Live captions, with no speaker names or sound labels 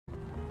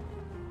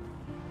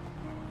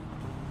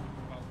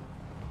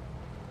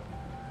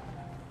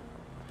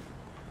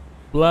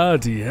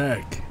Bloody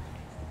heck.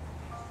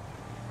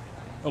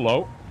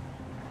 Hello.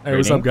 Hey,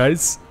 what's up,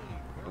 guys?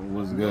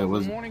 What's good?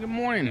 Good morning. Good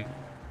morning.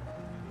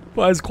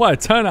 Well, it's quite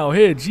a turnout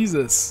here.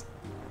 Jesus.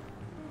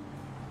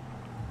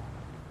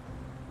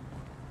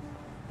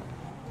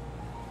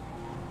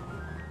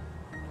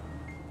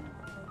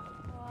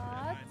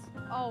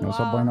 Oh, What's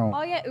wow. up, bueno?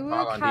 Oh, yeah,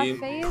 Maldini.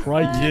 Cafe is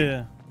Crikey.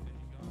 there?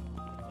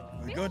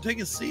 Yeah. Go take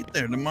a seat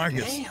there,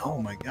 Demarcus.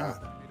 Oh my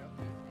God.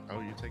 Oh,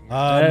 you taking?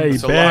 Hey,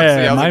 so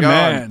Bear, how's it my going?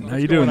 man. How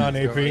you doing? What's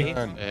going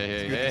on, AP?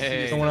 Hey.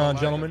 What's going on,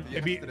 gentlemen?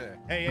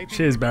 Hey, AP.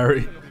 Cheers,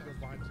 Barry.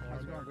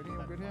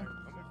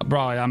 Bro,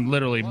 I'm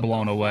literally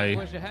blown away.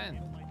 Where's your hand?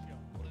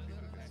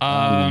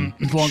 Long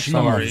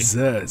story.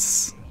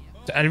 Jesus.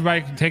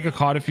 Everybody can take a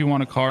card if you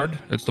want a card.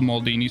 It's the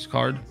Maldini's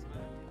card. Do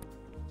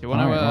you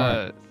want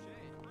to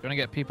you want to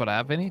get people to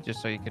have any,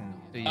 just so you can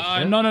do your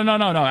shit? No.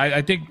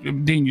 I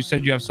think, Dean, you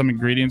said you have some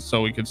ingredients,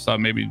 so we could start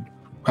maybe Have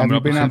coming you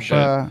up with been some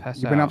up? shit.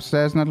 You've been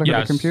upstairs and had a look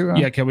at the computer?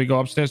 Yeah, can we go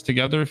upstairs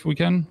together if we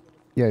can?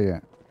 Yeah.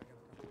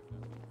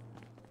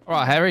 All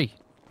right, Harry.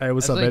 Hey,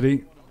 what's up, Leslie.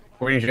 Eddie?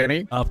 Where you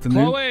getting?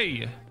 Afternoon.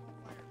 Chloe!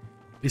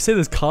 You say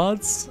there's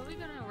cards? Chloe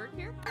gonna work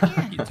here?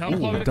 You tell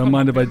Chloe to Don't come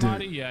mind up if I here, do.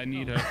 Marty. Yeah, I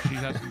need her. She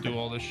has to do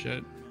all this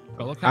shit.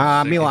 But look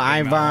how sick Mila,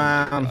 it came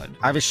out.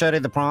 I've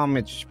studied the problem.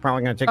 It's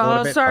probably gonna take a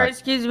little bit. sorry, but,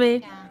 excuse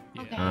me.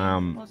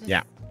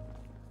 yeah.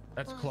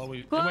 That's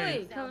Chloe. Chloe,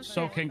 Wait, come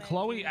so can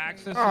Chloe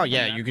access? Oh, it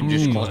yeah, from you that can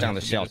just computer close or down the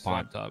does she sales just pod.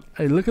 laptop?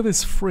 Hey, look at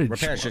this fridge.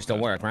 Repairs should still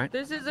work, right?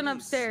 This isn't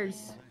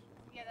upstairs.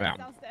 Yeah.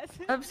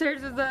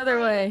 Upstairs is the other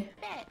way.